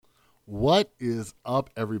What is up,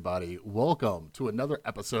 everybody? Welcome to another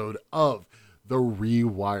episode of the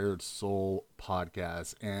Rewired Soul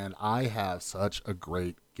podcast. And I have such a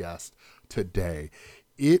great guest today.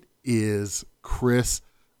 It is Chris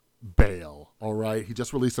Bale. All right. He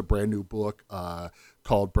just released a brand new book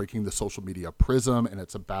called Breaking the Social Media Prism. And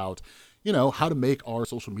it's about, how to make our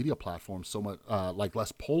social media platforms so much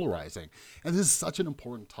less polarizing. And this is such an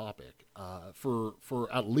important topic for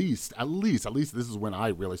at least this is when I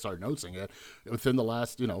really started noticing it within the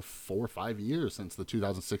last, 4 or 5 years since the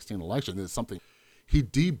 2016 election. This is something he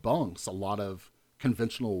debunks a lot of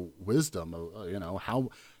conventional wisdom.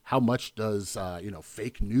 How much does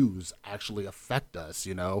fake news actually affect us?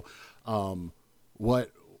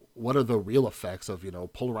 What are the real effects of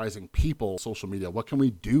polarizing people, social media? What can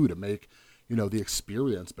we do to make the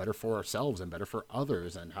experience better for ourselves and better for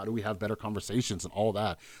others? And how do we have better conversations and all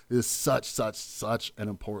that? It is such an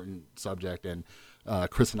important subject, and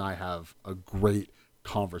Chris and I have a great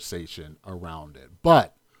conversation around it.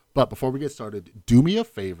 But before we get started, do me a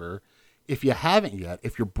favor. If you haven't yet,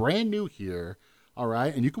 if you're brand new here, all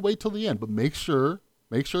right, and you can wait till the end, but make sure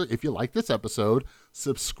if you like this episode,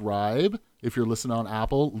 subscribe. If you're listening on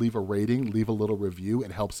Apple, leave a rating, leave a little review.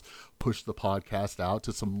 It helps push the podcast out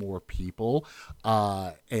to some more people.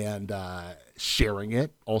 And sharing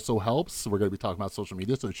it also helps. So we're going to be talking about social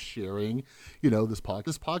media. So sharing, this podcast.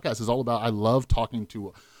 This podcast is all about, I love talking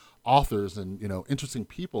to authors and, interesting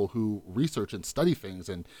people who research and study things.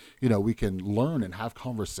 And, we can learn and have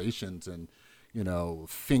conversations and,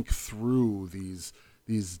 think through these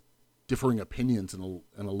differing opinions in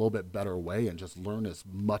a little bit better way and just learn as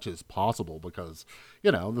much as possible, because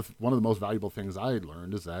one of the most valuable things I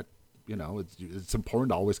learned is that it's important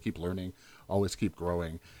to always keep learning, always keep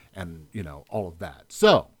growing, and all of that.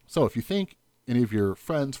 So if you think any of your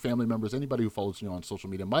friends, family members, anybody who follows you on social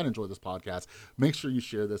media might enjoy this podcast, make sure you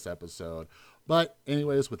share this episode. But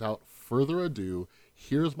anyways, without further ado,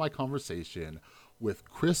 here's my conversation with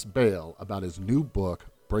Chris Bale about his new book,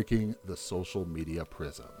 Breaking the Social Media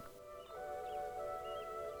Prism.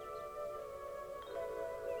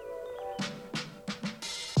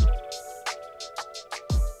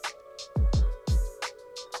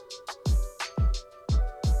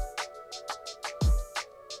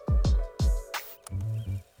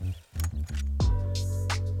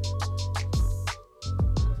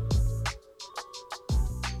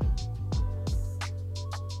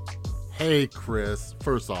 Hey, Chris.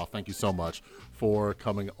 First off, thank you so much for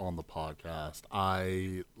coming on the podcast.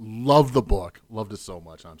 I love the book. Loved it so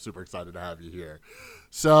much. I'm super excited to have you here.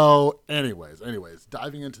 So anyways,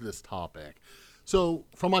 diving into this topic. So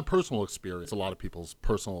from my personal experience, a lot of people's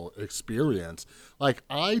personal experience,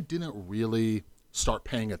 I didn't really start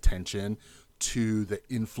paying attention to the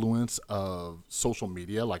influence of social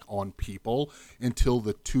media, on people, until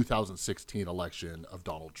the 2016 election of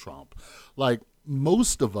Donald Trump.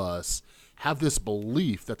 Most of us have this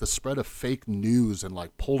belief that the spread of fake news and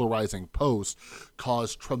polarizing posts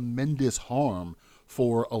cause tremendous harm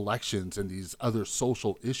for elections and these other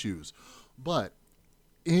social issues. But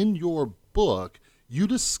in your book, you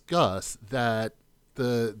discuss that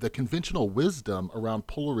the conventional wisdom around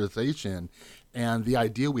polarization and the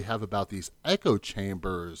idea we have about these echo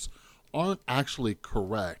chambers aren't actually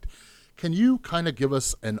correct. Can you kind of give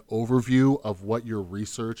us an overview of what your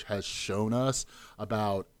research has shown us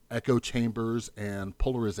about echo chambers and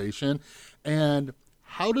polarization? And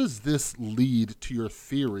how does this lead to your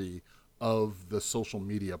theory of the social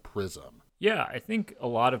media prism? Yeah, I think a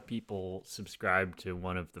lot of people subscribe to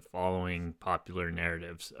one of the following popular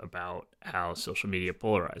narratives about how social media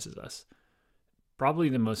polarizes us. Probably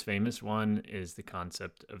the most famous one is the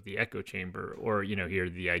concept of the echo chamber, or, here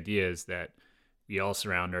the idea is that we all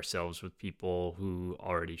surround ourselves with people who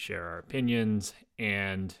already share our opinions,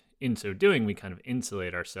 and in so doing, we kind of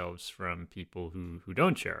insulate ourselves from people who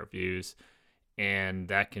don't share our views, and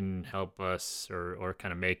that can help us or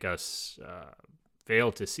kind of make us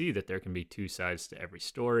fail to see that there can be two sides to every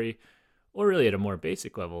story, or really at a more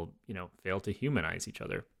basic level, fail to humanize each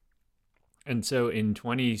other. And so in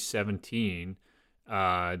 2017,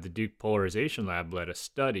 the Duke Polarization Lab led a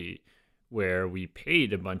study where we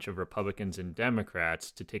paid a bunch of Republicans and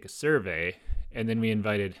Democrats to take a survey, and then we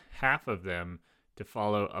invited half of them to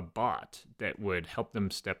follow a bot that would help them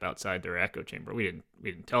step outside their echo chamber. We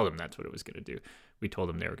didn't tell them that's what it was going to do. We told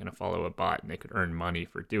them they were going to follow a bot and they could earn money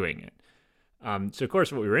for doing it. So of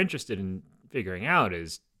course, what we were interested in figuring out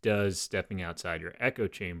is, does stepping outside your echo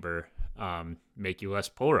chamber make you less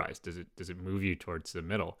polarized? Does it move you towards the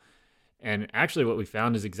middle? And actually what we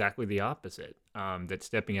found is exactly the opposite, that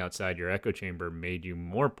stepping outside your echo chamber made you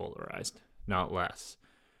more polarized, not less.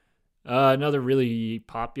 Another really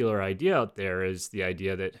popular idea out there is the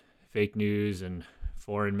idea that fake news and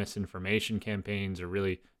foreign misinformation campaigns are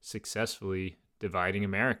really successfully dividing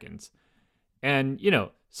Americans. And,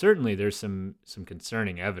 certainly there's some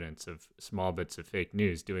concerning evidence of small bits of fake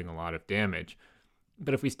news doing a lot of damage.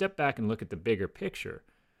 But if we step back and look at the bigger picture,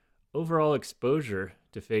 overall exposure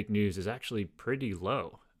to fake news is actually pretty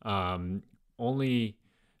low. Only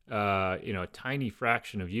a tiny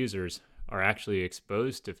fraction of users are actually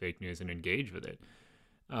exposed to fake news and engage with it.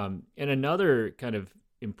 And another kind of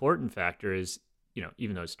important factor is,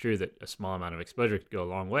 even though it's true that a small amount of exposure could go a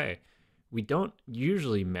long way, we don't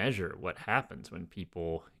usually measure what happens when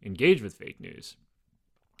people engage with fake news.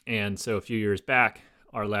 And so a few years back,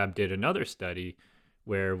 our lab did another study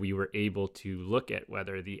where we were able to look at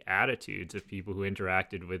whether the attitudes of people who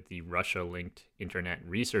interacted with the Russia-linked Internet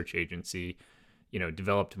Research Agency,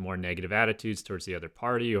 developed more negative attitudes towards the other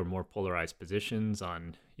party or more polarized positions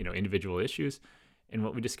on, individual issues. And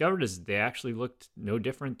what we discovered is they actually looked no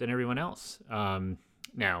different than everyone else.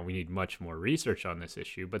 Now, we need much more research on this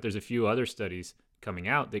issue, but there's a few other studies coming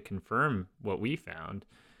out that confirm what we found.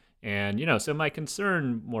 And, so my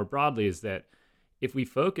concern more broadly is that if we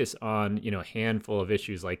focus on, a handful of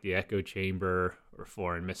issues like the echo chamber or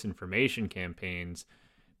foreign misinformation campaigns,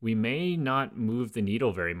 we may not move the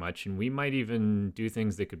needle very much, and we might even do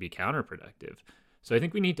things that could be counterproductive. So I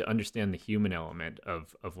think we need to understand the human element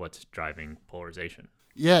of what's driving polarization.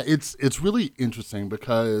 Yeah, it's really interesting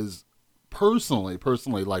because personally,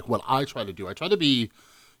 like what I try to do, I try to be,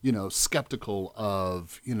 skeptical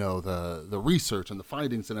of, the research and the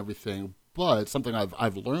findings and everything. But something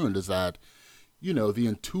I've learned is that, the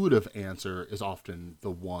intuitive answer is often the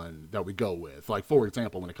one that we go with. Like, for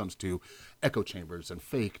example, when it comes to echo chambers and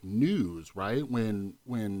fake news, right? When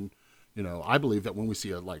I believe that when we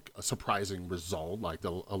see a surprising result, like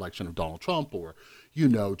the election of Donald Trump, or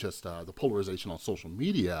just the polarization on social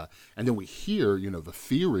media, and then we hear the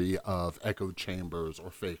theory of echo chambers or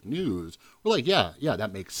fake news, we're like, yeah,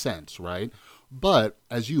 that makes sense, right? But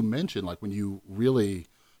as you mentioned, like when you really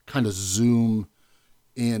kind of zoom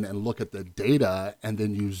in and look at the data, and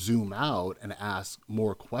then you zoom out and ask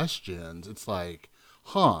more questions, it's like,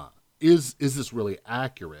 is this really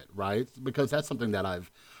accurate, right? Because that's something that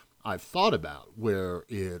I've thought about, where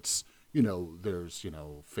it's, there's,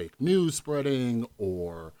 fake news spreading,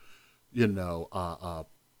 or,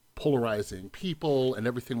 polarizing people and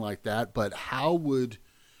everything like that. But how would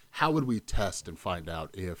we test and find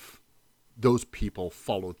out if those people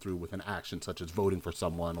followed through with an action such as voting for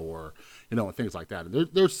someone, or, and things like that? And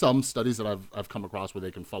there's some studies that I've come across where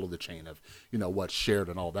they can follow the chain of, what's shared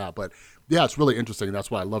and all that. But yeah, it's really interesting. That's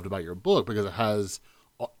what I loved about your book, because it has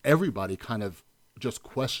everybody kind of just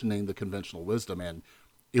questioning the conventional wisdom. And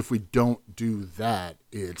if we don't do that,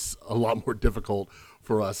 it's a lot more difficult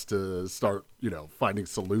for us to start, finding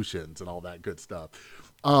solutions and all that good stuff.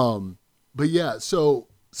 But yeah, so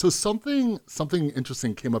something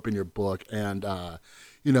interesting came up in your book, and I'm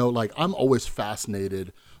always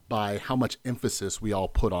fascinated by how much emphasis we all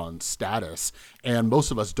put on status, and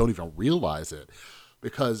most of us don't even realize it.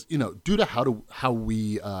 Because, due to how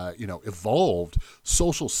we, evolved,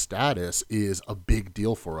 social status is a big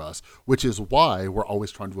deal for us, which is why we're always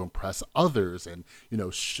trying to impress others and,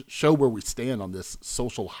 show where we stand on this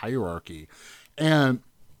social hierarchy. And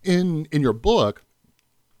in your book,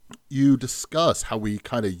 you discuss how we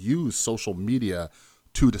kind of use social media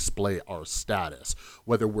to display our status,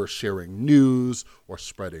 whether we're sharing news or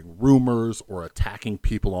spreading rumors or attacking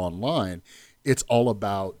people online. It's all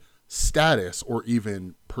about status, or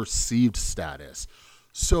even perceived status.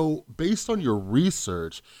 So based on your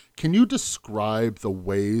research, can you describe the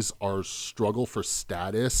ways our struggle for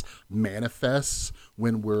status manifests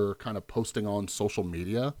when we're kind of posting on social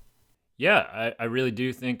media? Yeah, I really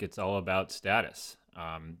do think it's all about status.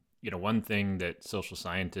 One thing that social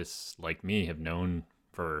scientists like me have known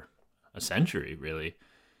for a century, really,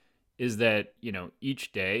 is that,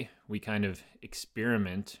 each day we kind of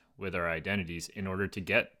experiment with our identities in order to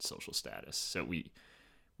get social status. So we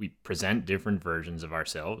present different versions of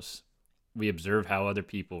ourselves. We observe how other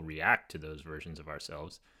people react to those versions of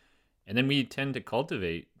ourselves. And then we tend to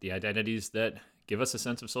cultivate the identities that give us a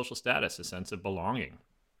sense of social status, a sense of belonging.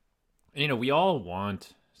 And, we all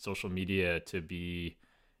want social media to be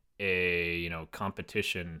a,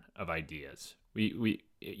 competition of ideas. We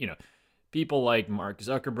people like Mark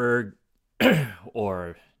Zuckerberg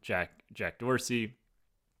or Jack Dorsey,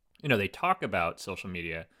 they talk about social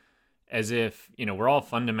media as if, we're all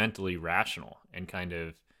fundamentally rational and kind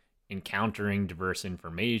of encountering diverse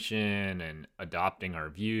information and adopting our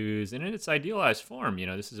views. And in its idealized form,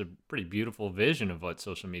 this is a pretty beautiful vision of what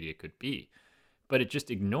social media could be. but it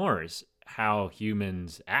just ignores how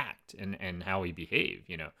humans act and how we behave.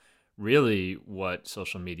 Really what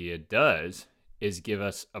social media does is give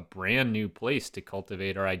us a brand new place to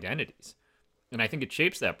cultivate our identities. And I think it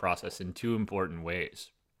shapes that process in two important ways.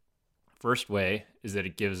 First way is that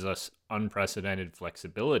it gives us unprecedented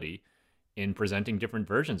flexibility in presenting different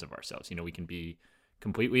versions of ourselves. We can be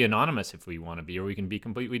completely anonymous if we want to be, or we can be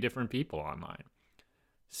completely different people online.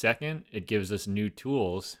 Second, it gives us new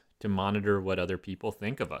tools to monitor what other people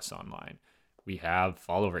think of us online. We have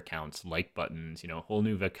follower counts, like buttons, whole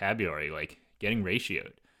new vocabulary, like getting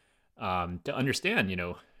ratioed, to understand,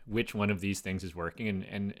 which one of these things is working,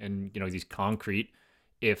 and these concrete,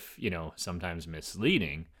 if, sometimes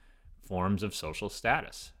misleading forms of social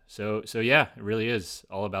status. So yeah, it really is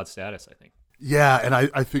all about status, I think. Yeah, and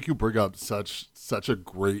I think you bring up such a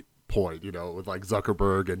great point, with like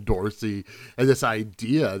Zuckerberg and Dorsey, and this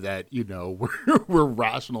idea that, we're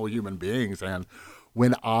rational human beings. And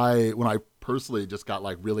when I personally just got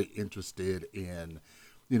like really interested in,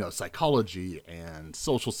 psychology and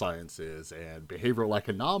social sciences and behavioral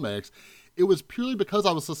economics, it was purely because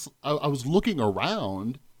I was looking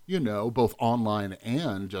around, both online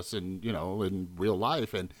and just in real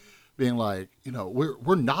life, and being like,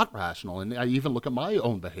 we're not rational. And I even look at my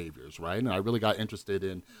own behaviors, right? And I really got interested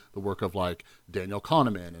in the work of like Daniel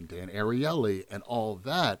Kahneman and Dan Ariely and all of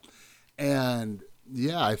that. And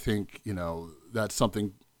yeah, I think, that's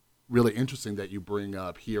something really interesting that you bring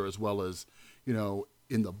up here, as well as,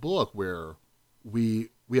 in the book, where we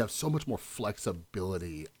have so much more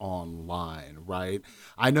flexibility online, right?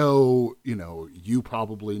 I know, you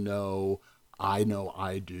probably know I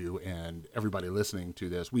do, and everybody listening to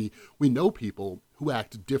this, we know people who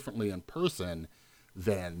act differently in person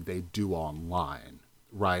than they do online,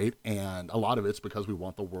 right? And a lot of it's because we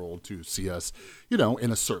want the world to see us,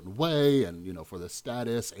 in a certain way, and, for the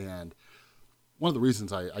status. And one of the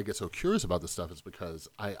reasons I get so curious about this stuff is because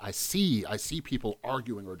I see people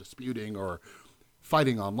arguing or disputing or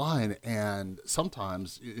fighting online, and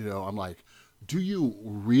sometimes, I'm like, do you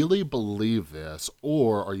really believe this,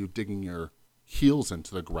 or are you digging your heels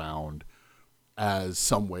into the ground as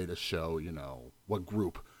some way to show, what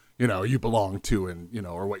group, you belong to, and,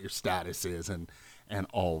 or what your status is, and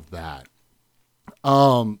all of that.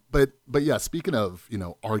 But yeah, speaking of,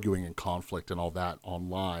 arguing and conflict and all that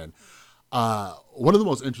online, one of the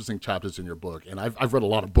most interesting chapters in your book, and I've read a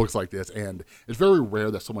lot of books like this, and it's very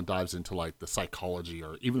rare that someone dives into like the psychology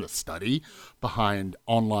or even the study behind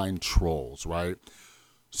online trolls, right?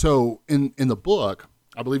 So in the book,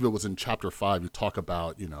 I believe it was in chapter 5, you talk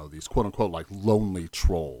about, these quote unquote like lonely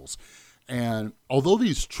trolls. And although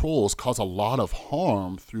these trolls cause a lot of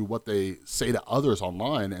harm through what they say to others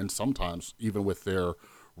online, and sometimes even with their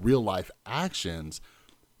real life actions,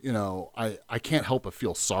 I can't help but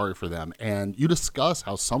feel sorry for them. And you discuss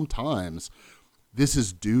how sometimes this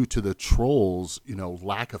is due to the trolls,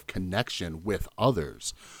 lack of connection with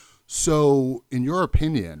others. So in your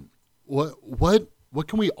opinion, what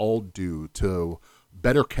can we all do to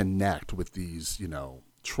better connect with these,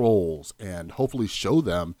 trolls, and hopefully show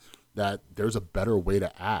them that there's a better way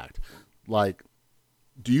to act? Like,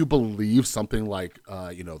 do you believe something like,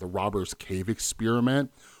 the Robbers Cave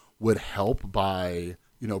experiment would help by,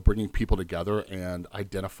 bringing people together and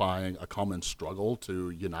identifying a common struggle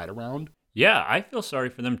to unite around? Yeah, I feel sorry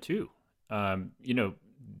for them too. The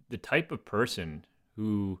type of person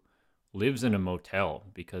who lives in a motel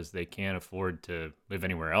because they can't afford to live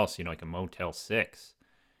anywhere else, like a Motel 6,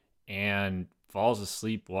 and falls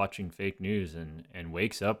asleep watching fake news and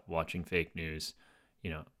wakes up watching fake news,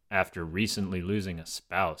 after recently losing a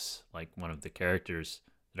spouse, like one of the characters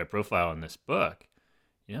that I profile in this book.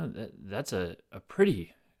 That's a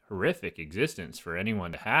pretty horrific existence for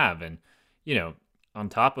anyone to have. And, on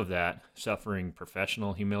top of that, suffering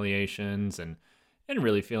professional humiliations and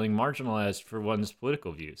really feeling marginalized for one's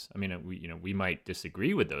political views. I mean, we might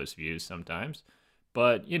disagree with those views sometimes,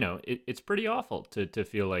 but, it's pretty awful to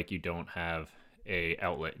feel like you don't have a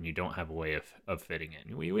outlet and you don't have a way of fitting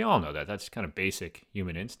in. We all know that. That's kind of basic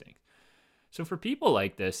human instinct. So for people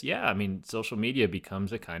like this, yeah, I mean, social media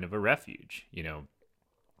becomes a kind of a refuge.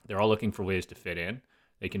 They're all looking for ways to fit in.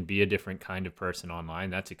 They can be a different kind of person online.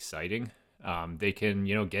 That's exciting. They can,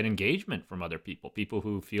 get engagement from other people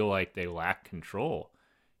who feel like they lack control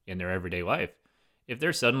in their everyday life. If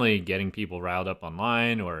they're suddenly getting people riled up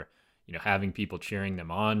online, or, having people cheering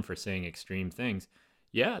them on for saying extreme things,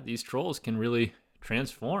 yeah, these trolls can really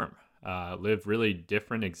transform, live really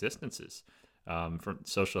different existences, from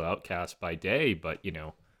social outcasts by day, but,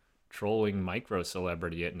 trolling micro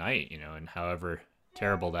celebrity at night, and however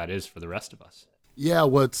terrible that is for the rest of us. Yeah,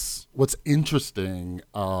 what's interesting,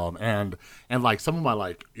 and like some of my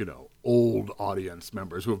like old audience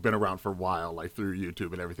members who have been around for a while, like through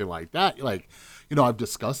YouTube and everything like that, like I've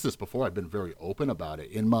discussed this before. I've been very open about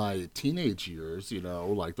it in my teenage years.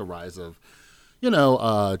 Like the rise of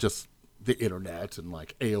just the internet and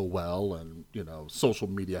like AOL and social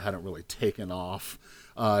media hadn't really taken off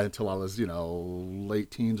until I was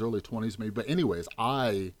late teens, early 20s maybe. But anyways,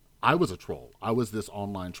 I was a troll. I was this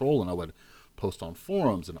online troll, and I would post on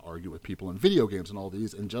forums and argue with people in video games and all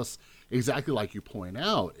these. And just exactly like you point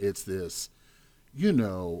out, it's this,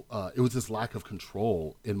 it was this lack of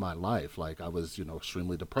control in my life. Like I was,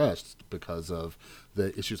 extremely depressed because of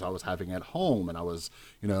the issues I was having at home. And I was,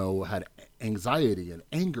 had anxiety and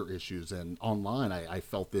anger issues. And online, I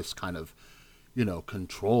felt this kind of,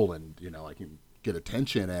 control and, I can get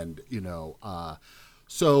attention. And,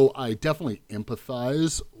 so I definitely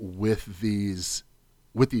empathize with these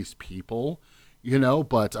people,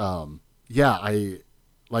 but yeah, I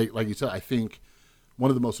like you said, I think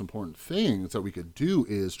one of the most important things that we could do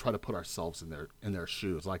is try to put ourselves in their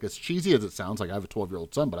shoes. Like as cheesy as it sounds, like I have a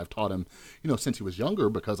 12-year-old son, but I've taught him, since he was younger,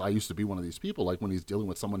 because I used to be one of these people. Like when he's dealing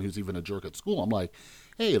with someone who's even a jerk at school, I'm like,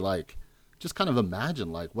 hey, like just kind of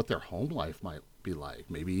imagine like what their home life might be like.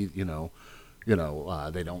 Maybe they don't,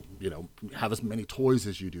 have as many toys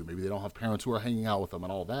as you do. Maybe they don't have parents who are hanging out with them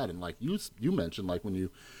and all that. And like you mentioned, like when you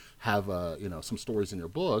have, some stories in your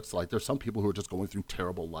books, like there's some people who are just going through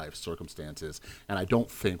terrible life circumstances. And I don't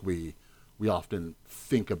think we often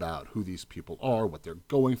think about who these people are, what they're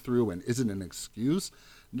going through, and isn't an excuse.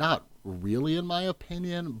 Not really, in my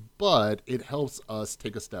opinion, but it helps us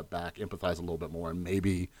take a step back, empathize a little bit more, and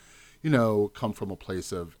maybe, come from a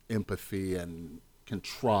place of empathy and can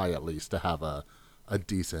try at least to have a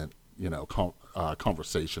decent,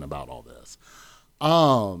 conversation about all this.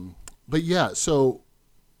 But yeah, so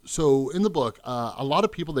in the book, a lot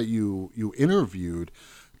of people that you interviewed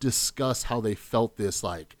discuss how they felt this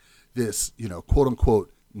quote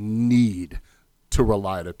unquote need to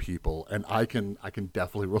rely to people, and I can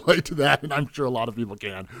definitely relate to that, and I'm sure a lot of people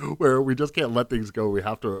can, where we just can't let things go. We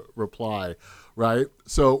have to reply, right?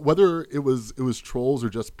 So whether it was trolls or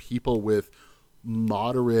just people with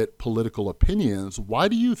moderate political opinions, why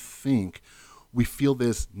do you think we feel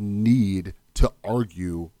this need to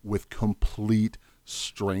argue with complete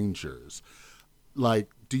strangers? Like,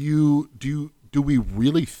 do we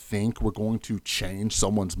really think we're going to change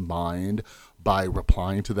someone's mind by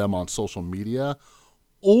replying to them on social media?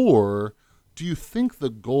 Or do you think the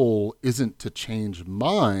goal isn't to change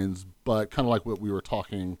minds, but kind of like what we were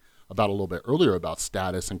talking about a little bit earlier about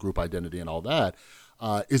status and group identity and all that?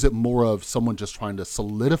 Is it more of someone just trying to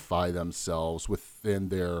solidify themselves within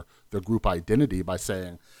their group identity by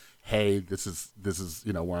saying, hey, this is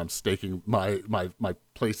where I'm staking my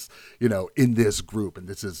place, in this group, and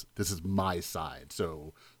this is my side.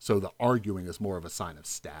 So the arguing is more of a sign of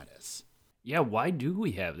status. Yeah, why do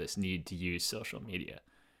we have this need to use social media?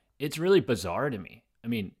 It's really bizarre to me. I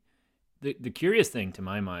mean, the curious thing to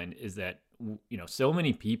my mind is that so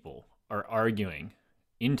many people are arguing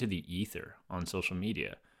into the ether on social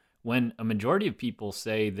media when a majority of people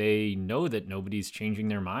say they know that nobody's changing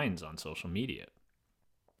their minds on social media.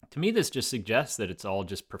 To me, this just suggests that it's all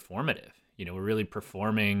just performative. We're really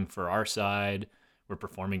performing for our side. We're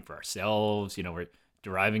performing for ourselves. We're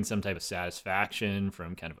deriving some type of satisfaction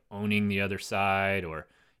from kind of owning the other side or,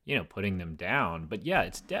 putting them down. But yeah,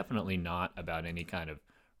 it's definitely not about any kind of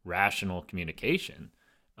rational communication.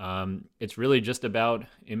 It's really just about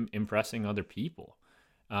impressing other people.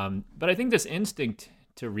 But I think this instinct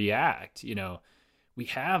to react, we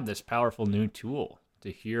have this powerful new tool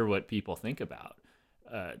to hear what people think about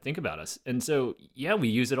us. And so, yeah, we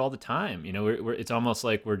use it all the time. It's almost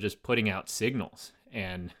like we're just putting out signals,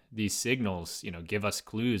 and these signals, give us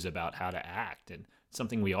clues about how to act, and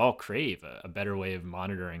something we all crave, a better way of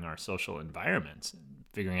monitoring our social environments,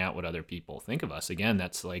 figuring out what other people think of us. Again,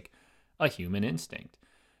 that's like a human instinct.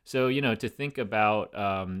 So, to think about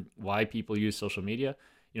why people use social media,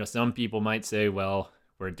 some people might say, well,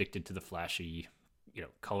 we're addicted to the flashy,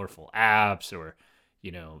 colorful apps, or,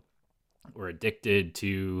 we're addicted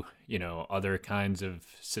to, other kinds of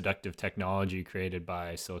seductive technology created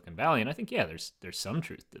by Silicon Valley. And I think, yeah, there's some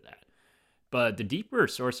truth to that. But the deeper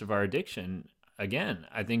source of our addiction, again,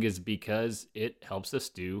 I think is because it helps us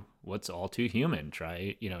do what's all too human.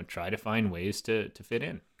 Try to find ways to fit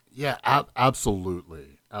in. Yeah,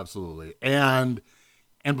 absolutely. Absolutely.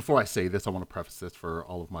 And before I say this, I want to preface this for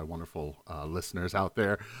all of my wonderful listeners out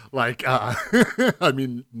there. Like, I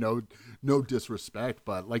mean, no disrespect,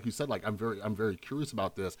 but like you said, like I'm very curious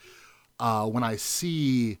about this. When I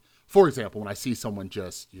see, for example, when I see someone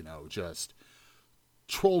just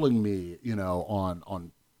trolling me,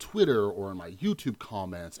 on Twitter or in my YouTube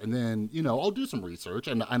comments. And then, I'll do some research.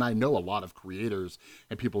 And I know a lot of creators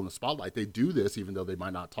and people in the spotlight, they do this, even though they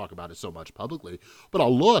might not talk about it so much publicly. But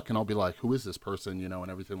I'll look and I'll be like, who is this person,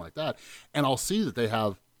 and everything like that. And I'll see that they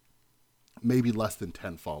have maybe less than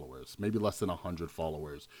 10 followers, maybe less than 100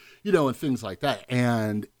 followers, and things like that.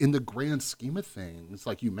 And in the grand scheme of things,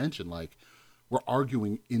 like you mentioned, like we're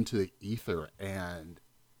arguing into the ether, and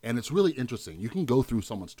it's really interesting. You can go through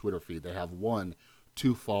someone's Twitter feed. They have 1-2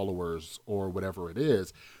 followers or whatever it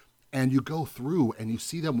is. And you go through and you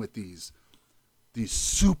see them with these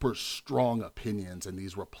super strong opinions and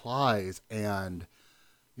these replies, and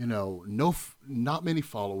not many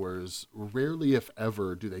followers. Rarely, if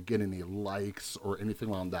ever, do they get any likes or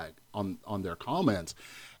anything on that on their comments.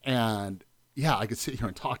 And yeah, I could sit here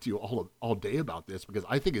and talk to you all day about this, because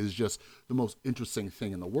I think it's just the most interesting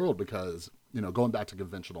thing in the world. Because going back to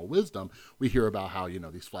conventional wisdom, we hear about how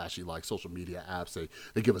these flashy like social media apps,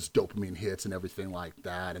 they give us dopamine hits and everything like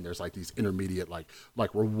that, and there's like these intermediate like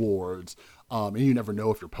rewards, and you never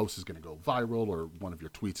know if your post is going to go viral or one of your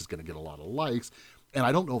tweets is going to get a lot of likes. And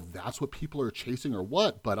I don't know if that's what people are chasing or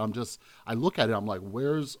what, but I look at it, I'm like,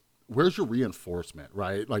 where's your reinforcement,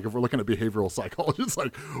 right? Like if we're looking at behavioral psychologists,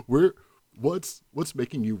 like what's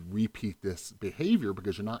making you repeat this behavior,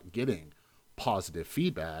 because you're not getting positive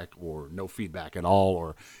feedback or no feedback at all,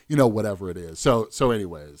 or whatever it is. So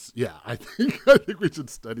anyways, yeah, I think we should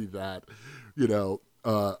study that,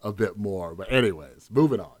 a bit more. But anyways,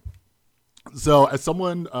 moving on. So as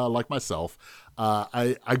someone like myself,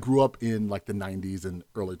 I grew up in like the 90s and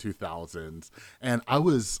early 2000s, and I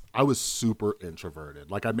was super introverted.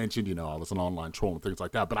 Like I mentioned, I was an online troll and things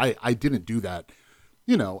like that, but I didn't do that,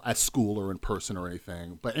 at school or in person or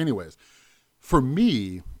anything. But anyways, for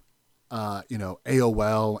me,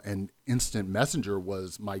 AOL and Instant Messenger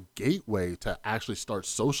was my gateway to actually start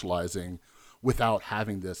socializing without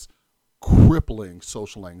having this crippling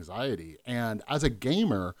social anxiety. And as a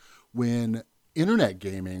gamer, when internet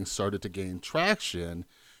gaming started to gain traction,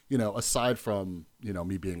 aside from,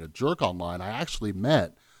 me being a jerk online, I actually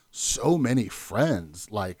met so many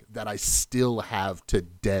friends like that I still have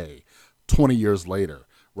today, 20 years later,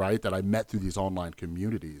 right? That I met through these online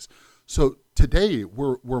communities. So today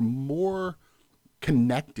we're more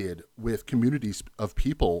connected with communities of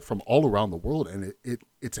people from all around the world, and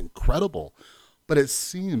it's incredible. But it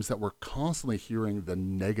seems that we're constantly hearing the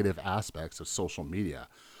negative aspects of social media.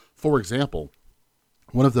 For example,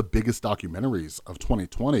 one of the biggest documentaries of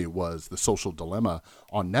 2020 was The Social Dilemma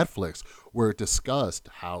on Netflix, where it discussed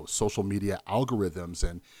how social media algorithms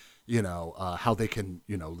and how they can,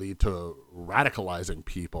 lead to radicalizing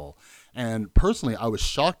people. And personally, I was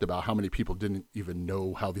shocked about how many people didn't even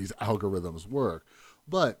know how these algorithms work.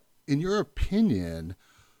 But in your opinion,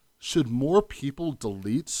 should more people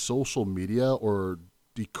delete social media or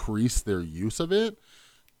decrease their use of it?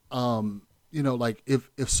 Like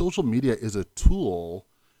if social media is a tool,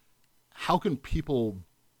 how can people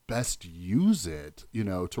best use it,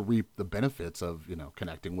 to reap the benefits of,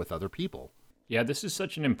 connecting with other people? Yeah, this is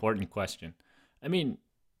such an important question. I mean,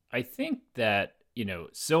 I think that,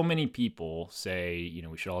 so many people say,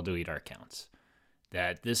 we should all delete our accounts,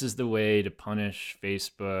 that this is the way to punish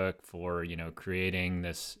Facebook for, creating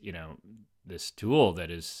this, this tool that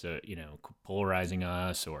is, polarizing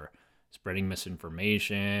us or spreading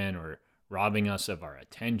misinformation or robbing us of our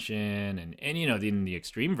attention and in the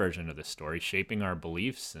extreme version of the story, shaping our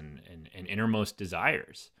beliefs and innermost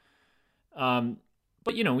desires.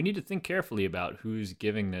 But, we need to think carefully about who's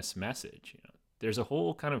giving this message. There's a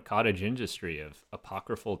whole kind of cottage industry of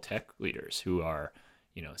apocryphal tech leaders who are,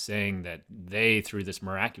 saying that they, through this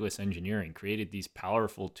miraculous engineering, created these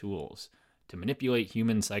powerful tools to manipulate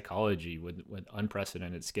human psychology with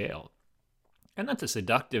unprecedented scale. And that's a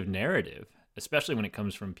seductive narrative, especially when it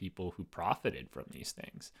comes from people who profited from these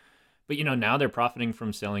things. But, now they're profiting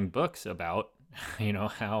from selling books about,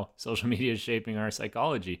 how social media is shaping our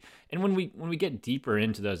psychology. And when we get deeper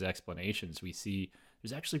into those explanations, we see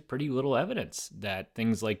there's actually pretty little evidence that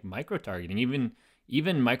things like micro-targeting,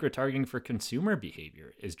 even micro-targeting for consumer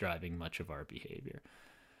behavior, is driving much of our behavior.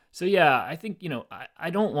 So yeah, I think, I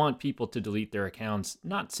don't want people to delete their accounts,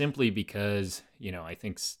 not simply because, I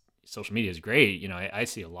think social media is great. I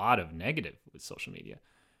see a lot of negative with social media.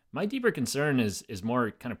 My deeper concern is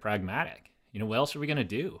more kind of pragmatic. What else are we going to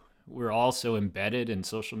do? We're all so embedded in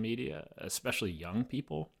social media, especially young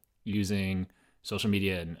people using social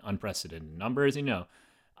media in unprecedented numbers.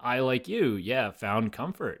 I, like you, found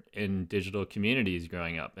comfort in digital communities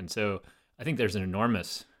growing up. And so I think there's an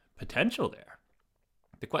enormous potential there.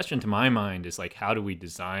 The question to my mind is like, how do we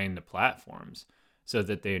design the platforms so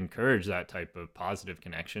that they encourage that type of positive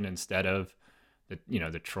connection instead of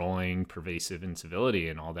the trolling, pervasive incivility,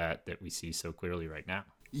 and all that we see so clearly right now.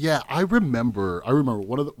 Yeah, I remember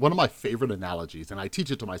one of my favorite analogies, and I teach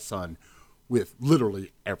it to my son with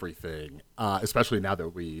literally everything, especially now that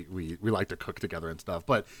we like to cook together and stuff.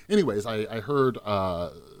 But anyways, I heard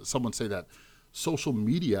someone say that social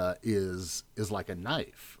media is like a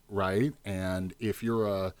knife, right? And if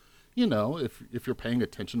you're if you're paying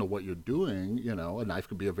attention to what you're doing, a knife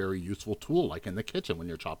could be a very useful tool, like in the kitchen when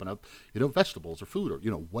you're chopping up, vegetables or food or,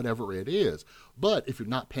 whatever it is. But if you're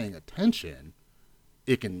not paying attention,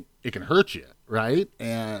 it can hurt you, right?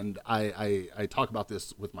 And I talk about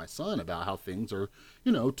this with my son about how things are,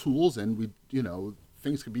 tools, and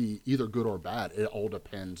things can be either good or bad. It all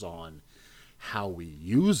depends on how we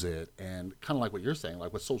use it. And kind of like what you're saying,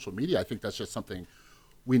 like with social media, I think that's just something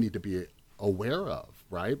we need to be aware of,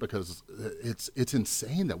 right? Because it's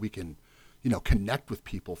insane that we can, connect with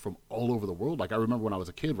people from all over the world. Like I remember when I was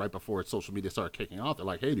a kid, right before social media started kicking off, they're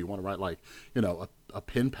like, hey, do you want to write like, a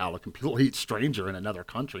pen pal, a complete stranger in another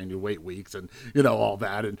country, and you wait weeks and, all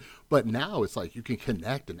that. But now it's like you can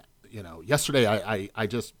connect. And, yesterday I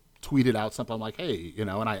just tweeted out something like, hey, and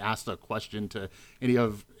I asked a question to any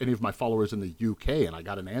of my followers in the UK, and I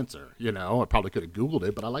got an answer. I probably could have Googled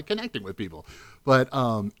it, but I like connecting with people. But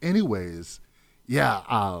anyways,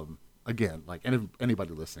 yeah, again, like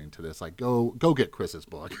anybody listening to this, like go get Chris's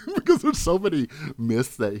book because there's so many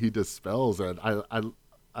myths that he dispels. And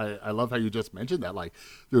I love how you just mentioned that, like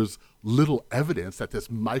there's little evidence that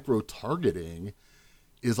this micro targeting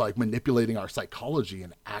is like manipulating our psychology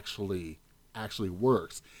and actually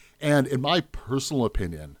works. And in my personal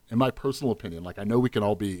opinion, like I know we can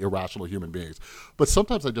all be irrational human beings, but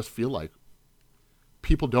sometimes I just feel like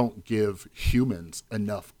people don't give humans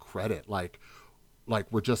enough credit. Like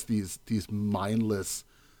we're just these mindless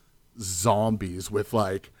zombies with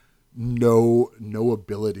like no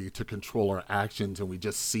ability to control our actions, and we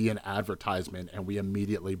just see an advertisement and we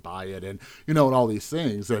immediately buy it, and and all these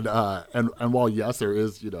things. And while yes, there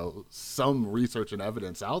is some research and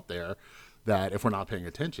evidence out there that if we're not paying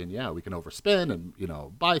attention, yeah, we can overspend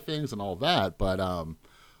and buy things and all that.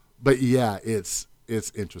 But yeah, it's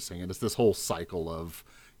interesting, and it's this whole cycle of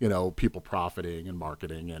people profiting and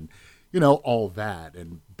marketing and all that,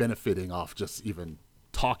 and benefiting off just even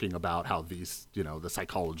talking about how these the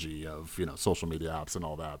psychology of social media apps and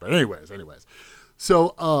all that. But anyways,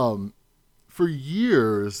 so for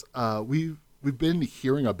years we've been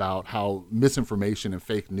hearing about how misinformation and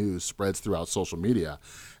fake news spreads throughout social media.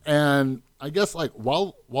 And I guess like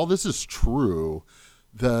while this is true,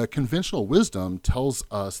 the conventional wisdom tells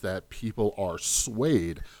us that people are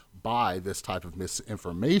swayed by this type of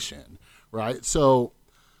misinformation, right? So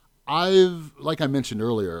like I mentioned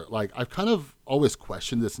earlier, like I've kind of always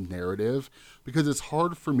questioned this narrative because it's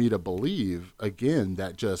hard for me to believe, again,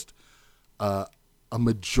 that just a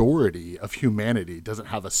majority of humanity doesn't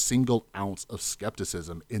have a single ounce of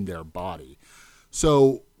skepticism in their body.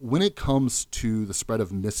 So when it comes to the spread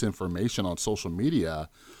of misinformation on social media,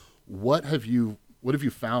 what have you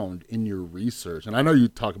found in your research? And I know you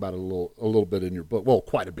talk about it a little bit in your book, well,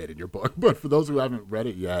 quite a bit in your book, but for those who haven't read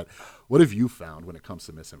it yet, what have you found when it comes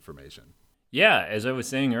to misinformation? Yeah, as I was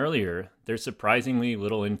saying earlier, there's surprisingly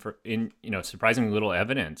little surprisingly little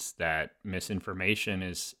evidence that misinformation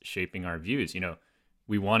is shaping our views.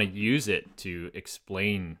 We want to use it to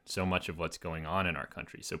explain so much of what's going on in our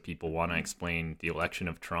country. So people want to explain the election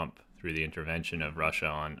of Trump through the intervention of Russia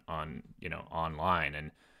on online,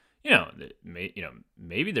 and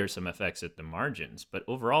maybe there's some effects at the margins, but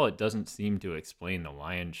overall it doesn't seem to explain the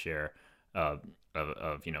lion's share of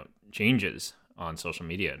changes on social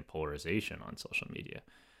media and polarization on social media.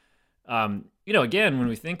 Again, when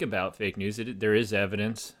we think about fake news, there is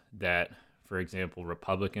evidence that, for example,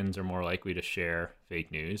 Republicans are more likely to share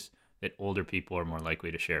fake news, that older people are more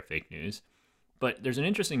likely to share fake news. But there's an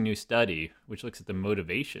interesting new study which looks at the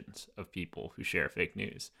motivations of people who share fake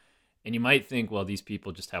news. And you might think, well, these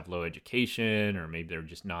people just have low education, or maybe they're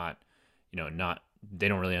just not, they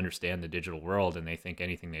don't really understand the digital world, and they think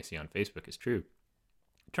anything they see on Facebook is true.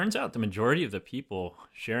 Turns out the majority of the people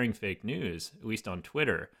sharing fake news, at least on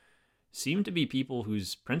Twitter, seem to be people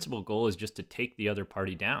whose principal goal is just to take the other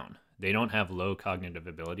party down. They don't have low cognitive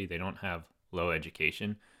ability. They don't have low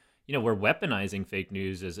education. We're weaponizing fake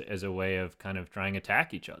news as a way of kind of trying to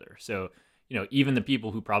attack each other. So, even the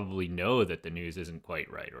people who probably know that the news isn't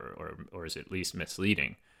quite right or is at least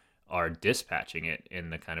misleading are dispatching it in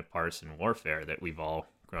the kind of partisan warfare that we've all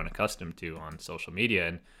grown accustomed to on social media.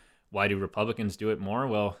 And why do Republicans do it more?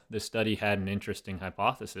 Well, this study had an interesting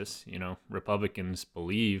hypothesis. Republicans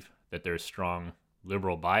believe that there's strong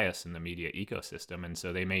liberal bias in the media ecosystem. And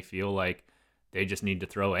so they may feel like they just need to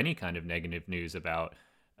throw any kind of negative news about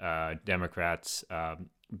Democrats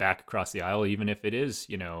back across the aisle, even if it is,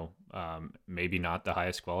 maybe not the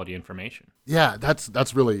highest quality information. Yeah,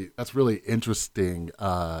 that's really interesting,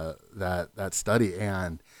 that study.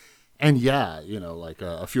 And yeah, like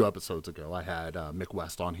a few episodes ago, I had Mick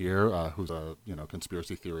West on here, who's a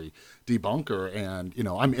conspiracy theory debunker, and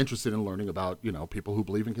I'm interested in learning about people who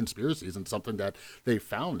believe in conspiracies, and something that they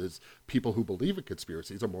found is people who believe in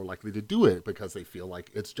conspiracies are more likely to do it because they feel like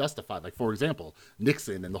it's justified. Like, for example,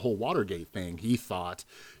 Nixon and the whole Watergate thing, he thought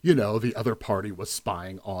the other party was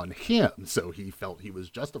spying on him, so he felt he was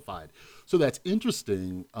justified. So that's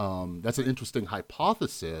interesting. That's an interesting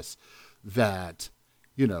hypothesis that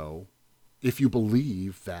if you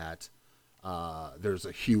believe that there's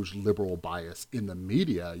a huge liberal bias in the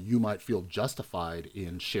media, you might feel justified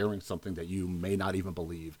in sharing something that you may not even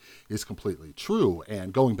believe is completely true.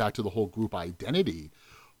 And going back to the whole group identity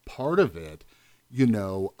part of it,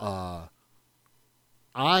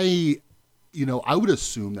 I would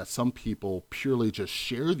assume that some people purely just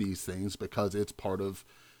share these things because it's part of,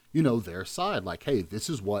 their side. Like, hey,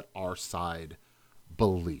 this is what our side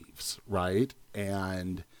believes, right?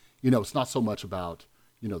 And it's not so much about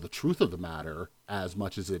the truth of the matter as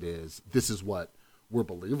much as it is this is what we're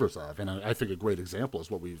believers of. And I think a great example is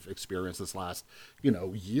what we've experienced this last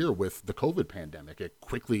year with the COVID pandemic. It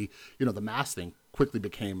quickly, the mask thing quickly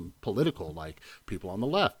became political. Like, people on the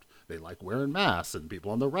left, they like wearing masks, and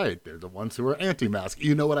people on the right, they're the ones who are anti-mask.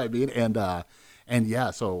 You know what I mean? And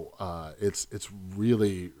yeah, so it's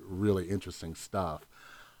really, really interesting stuff.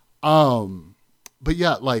 But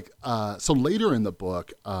yeah, like, so later in the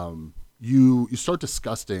book, you start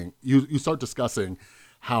discussing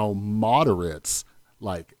how moderates,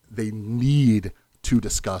 like, they need to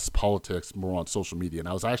discuss politics more on social media. And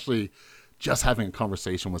I was actually just having a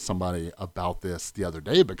conversation with somebody about this the other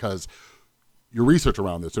day, because your research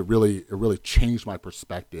around this, it really changed my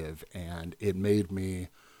perspective, and it made me,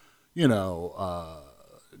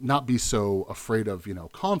 not be so afraid of,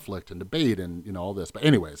 conflict and debate and, all this. But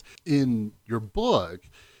anyways, in your book,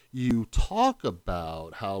 you talk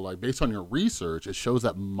about how, like, based on your research, it shows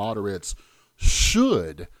that moderates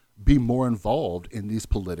should be more involved in these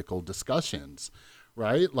political discussions,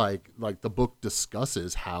 right? Like the book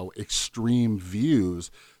discusses how extreme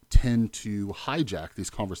views tend to hijack these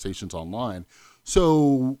conversations online.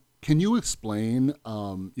 So can you explain,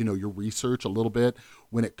 your research a little bit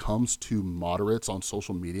when it comes to moderates on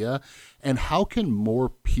social media, and how can more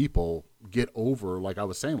people get over, like I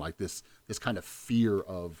was saying, like this kind of fear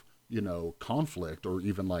of, conflict or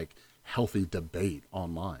even like healthy debate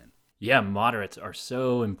online? Yeah, moderates are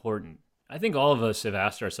so important. I think all of us have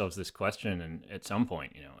asked ourselves this question, and at some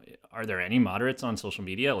point, are there any moderates on social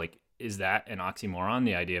media? Like, is that an oxymoron,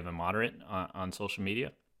 the idea of a moderate on social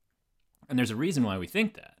media? And there's a reason why we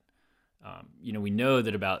think that. We know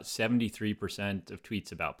that about 73% of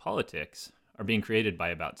tweets about politics are being created by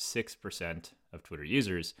about 6% of Twitter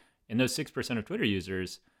users, and those 6% of Twitter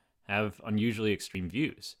users have unusually extreme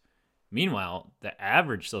views. Meanwhile, the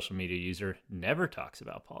average social media user never talks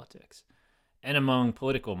about politics. And among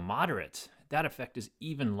political moderates, that effect is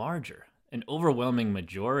even larger. An overwhelming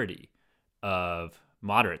majority of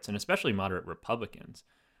moderates, and especially moderate Republicans,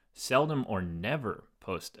 seldom or never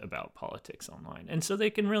post about politics online. And so they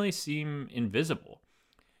can really seem invisible.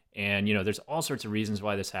 And, there's all sorts of reasons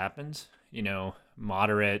why this happens.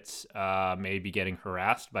 Moderates may be getting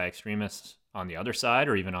harassed by extremists on the other side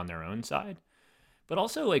or even on their own side. But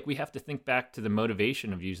also, like, we have to think back to the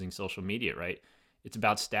motivation of using social media, right? It's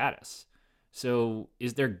about status. So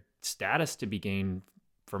is there status to be gained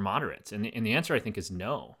for moderates? And the answer, I think, is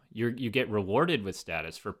no. You get rewarded with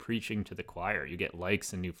status for preaching to the choir. You get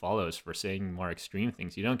likes and new follows for saying more extreme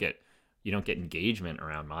things. You don't get engagement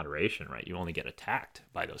around moderation, right? You only get attacked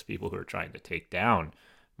by those people who are trying to take down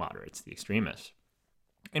moderates, the extremists.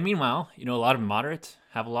 And meanwhile, a lot of moderates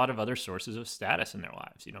have a lot of other sources of status in their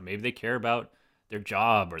lives. Maybe they care about their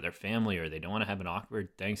job or their family, or they don't want to have an awkward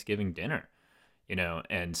Thanksgiving dinner.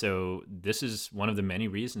 And so this is one of the many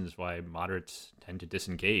reasons why moderates tend to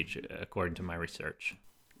disengage, according to my research.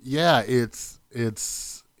 Yeah, it's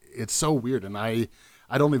so weird, and I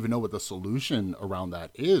don't even know what the solution around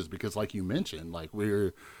that is, because, like you mentioned, like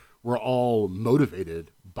we're all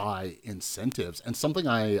motivated by incentives, and something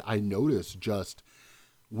I noticed just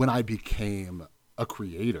when I became a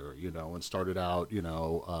creator, and started out,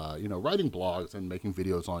 writing blogs and making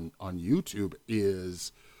videos on YouTube,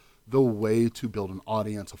 is the way to build an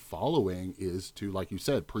audience, a following, is to, like you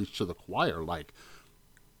said, preach to the choir. Like,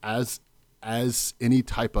 as as any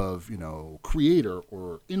type of, creator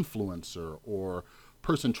or influencer or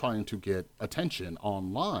person trying to get attention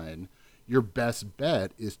online, your best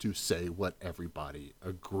bet is to say what everybody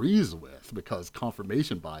agrees with, because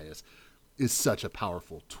confirmation bias is such a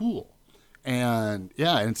powerful tool. And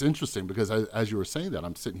yeah, and it's interesting because as you were saying that,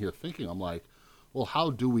 I'm sitting here thinking, I'm like, well, how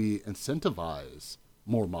do we incentivize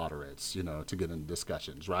more moderates, to get into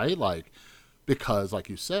discussions, right? Like, because like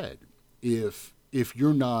you said, if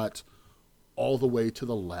you're not all the way to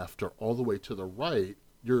the left or all the way to the right,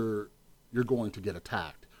 you're going to get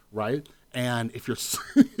attacked, right? And if you're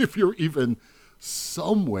if you're even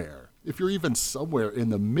somewhere in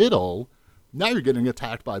the middle, now you're getting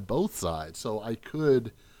attacked by both sides. So I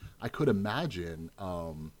could imagine,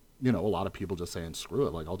 a lot of people just saying, screw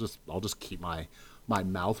it, like I'll just keep my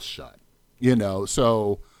mouth shut,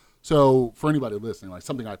 So for anybody listening, like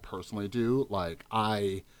something I personally do, like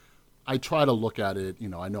I try to look at it,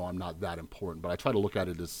 I know I'm not that important, but I try to look at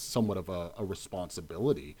it as somewhat of a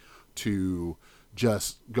responsibility to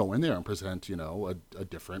just go in there and present, a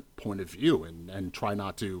different point of view, and try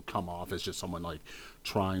not to come off as just someone like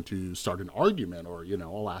trying to start an argument, or,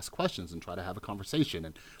 I'll ask questions and try to have a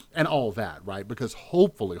conversation and all that, right? Because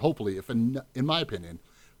hopefully, in my opinion,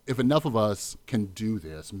 if enough of us can do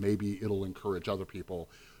this, maybe it'll encourage other people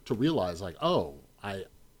to realize, like, oh,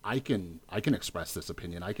 I can express this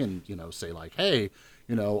opinion. I can, say like, hey,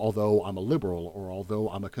 although I'm a liberal or although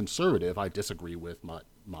I'm a conservative, I disagree with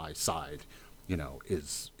my side,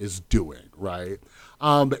 is doing, right?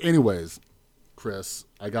 But anyways, Chris,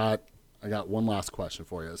 I got one last question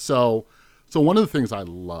for you. So one of the things I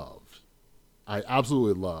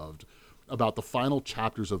absolutely loved about the final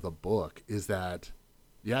chapters of the book is that,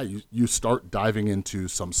 yeah, you start diving into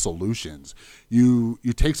some solutions. You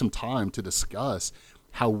take some time to discuss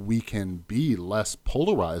how we can be less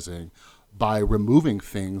polarizing by removing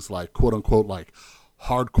things like, quote unquote, like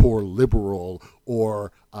hardcore liberal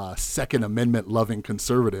or Second Amendment loving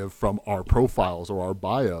conservative from our profiles or our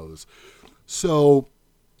bios. So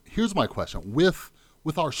here's my question. With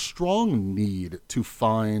our strong need to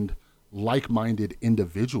find like-minded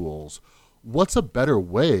individuals, what's a better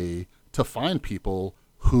way to find people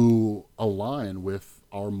who align with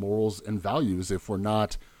our morals and values if we're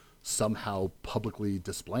not somehow publicly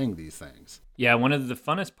displaying these things? Yeah, one of the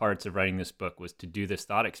funnest parts of writing this book was to do this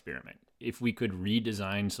thought experiment. If we could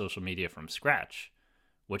redesign social media from scratch,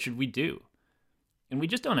 what should we do? And we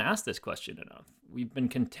just don't ask this question enough. We've been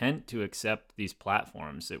content to accept these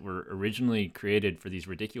platforms that were originally created for these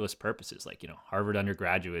ridiculous purposes, like, Harvard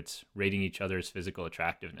undergraduates rating each other's physical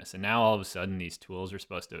attractiveness. And now all of a sudden these tools are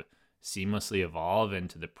supposed to seamlessly evolve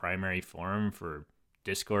into the primary forum for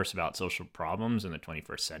discourse about social problems in the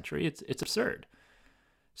 21st century. It's absurd.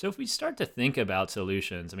 So if we start to think about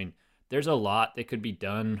solutions, there's a lot that could be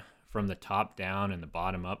done from the top down and the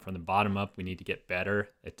bottom up. From the bottom up, we need to get better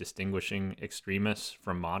at distinguishing extremists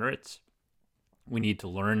from moderates. We need to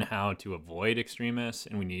learn how to avoid extremists,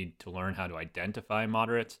 and we need to learn how to identify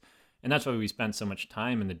moderates. And that's why we spent so much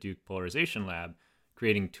time in the Duke Polarization Lab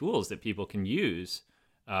creating tools that people can use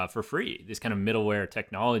for free, this kind of middleware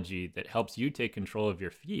technology that helps you take control of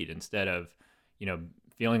your feed instead of,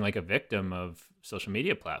 feeling like a victim of social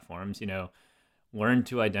media platforms. Learn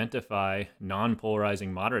to identify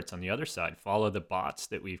non-polarizing moderates on the other side. Follow the bots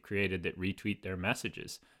that we've created that retweet their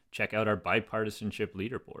messages. Check out our bipartisanship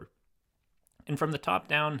leaderboard. And from the top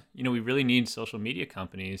down, we really need social media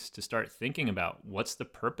companies to start thinking about what's the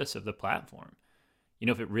purpose of the platform.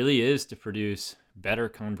 If it really is to produce better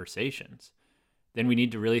conversations, then we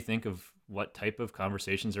need to really think of what type of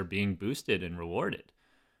conversations are being boosted and rewarded.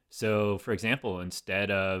 So, for example,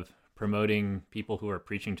 instead of promoting people who are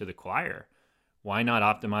preaching to the choir, why not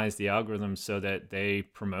optimize the algorithms so that they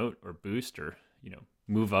promote or boost or,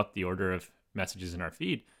 move up the order of messages in our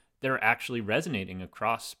feed that are actually resonating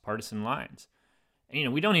across partisan lines?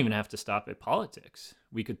 And, we don't even have to stop at politics.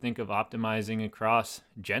 We could think of optimizing across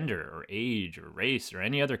gender or age or race or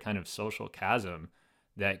any other kind of social chasm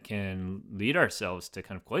that can lead ourselves to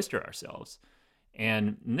kind of cloister ourselves.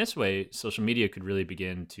 And in this way, social media could really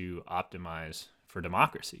begin to optimize for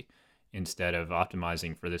democracy instead of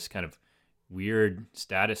optimizing for this kind of weird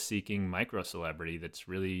status-seeking micro-celebrity that's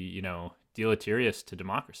really, deleterious to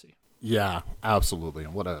democracy. Yeah, absolutely.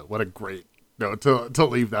 And what a great note to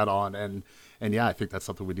leave that on. And yeah, I think that's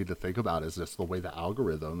something we need to think about, is just the way the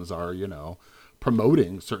algorithms are,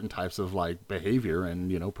 promoting certain types of like behavior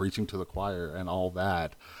and, preaching to the choir and all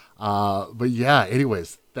that. But yeah,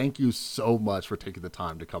 anyways, thank you so much for taking the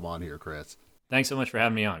time to come on here, Chris. Thanks so much for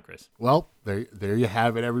having me on, Chris. Well, there you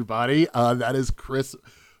have it, everybody. That is Chris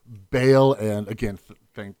Bale. And again,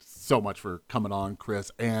 thanks so much for coming on,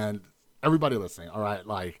 Chris. And everybody listening, all right,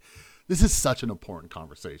 like, this is such an important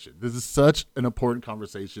conversation. This is such an important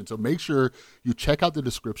conversation. So make sure you check out the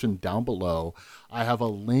description down below. I have a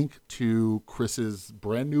link to Chris's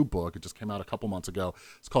brand new book. It just came out a couple months ago.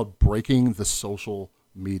 It's called Breaking the Social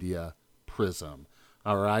Media Prism.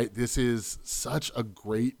 All right. This is such a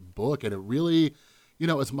great book. And it really, you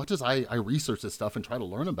know, as much as I research this stuff and try to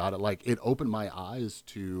learn about it, like, it opened my eyes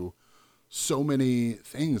to so many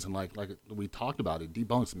things, and like we talked about, it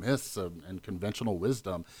debunks myths and conventional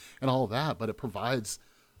wisdom and all of that, but it provides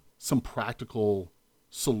some practical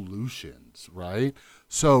solutions, right?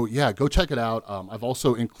 So yeah, go check it out. I've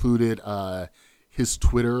also included his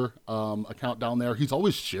Twitter account down there. He's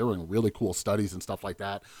always sharing really cool studies and stuff like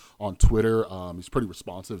that on Twitter. He's pretty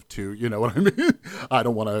responsive too, you know what I mean? I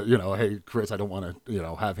don't want to, you know, hey, Chris, I don't want to, you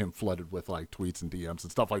know, have him flooded with like tweets and DMs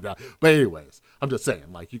and stuff like that. But anyways, I'm just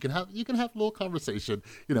saying, like, you can have a little conversation,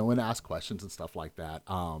 you know, and ask questions and stuff like that.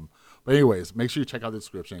 But anyways, make sure you check out the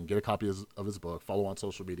description, get a copy of his book, follow on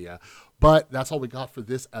social media. But that's all we got for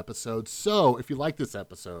this episode. So if you like this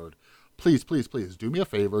episode, please do me a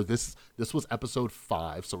favor. This was episode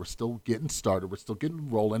 5, so we're still getting started. We're still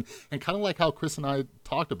getting rolling. And kind of like how Chris and I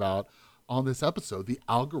talked about on this episode, the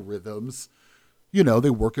algorithms, you know,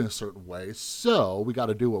 they work in a certain way. So we got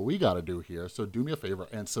to do what we got to do here. So do me a favor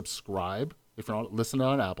and subscribe. If you're not listening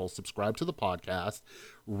on Apple, subscribe to the podcast,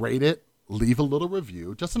 rate it, leave a little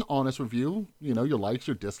review, just an honest review, you know, your likes,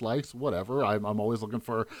 your dislikes, whatever. I'm always looking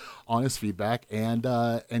for honest feedback, and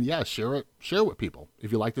yeah, share it with people.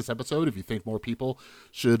 If you like this episode, if you think more people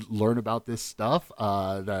should learn about this stuff,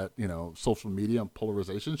 that, you know, social media and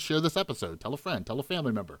polarization, share this episode, tell a friend, tell a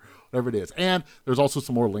family member, whatever it is. And there's also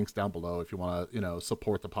some more links down below if you want to, you know,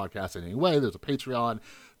 support the podcast in any way. There's a Patreon,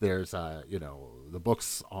 there's you know, the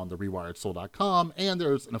books on the rewiredsoul.com, and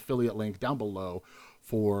there's an affiliate link down below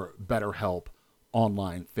for BetterHelp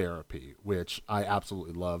online therapy, which I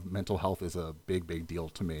absolutely love. Mental health is a big deal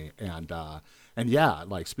to me. And yeah,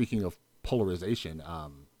 like, speaking of polarization,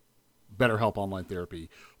 BetterHelp online therapy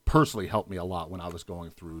personally helped me a lot when I was going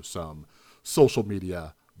through some social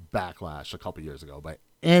media backlash a couple years ago. But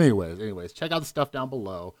anyways, check out the stuff down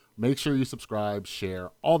below. Make sure you subscribe, share,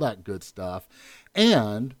 all that good stuff.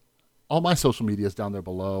 And all my social media is down there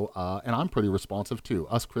below. And I'm pretty responsive too.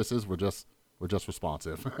 Us Chris's, we're just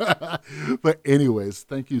responsive. But anyways,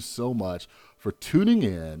 thank you so much for tuning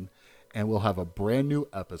in, and we'll have a brand new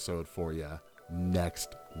episode for you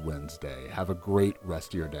next Wednesday. Have a great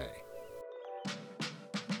rest of your day.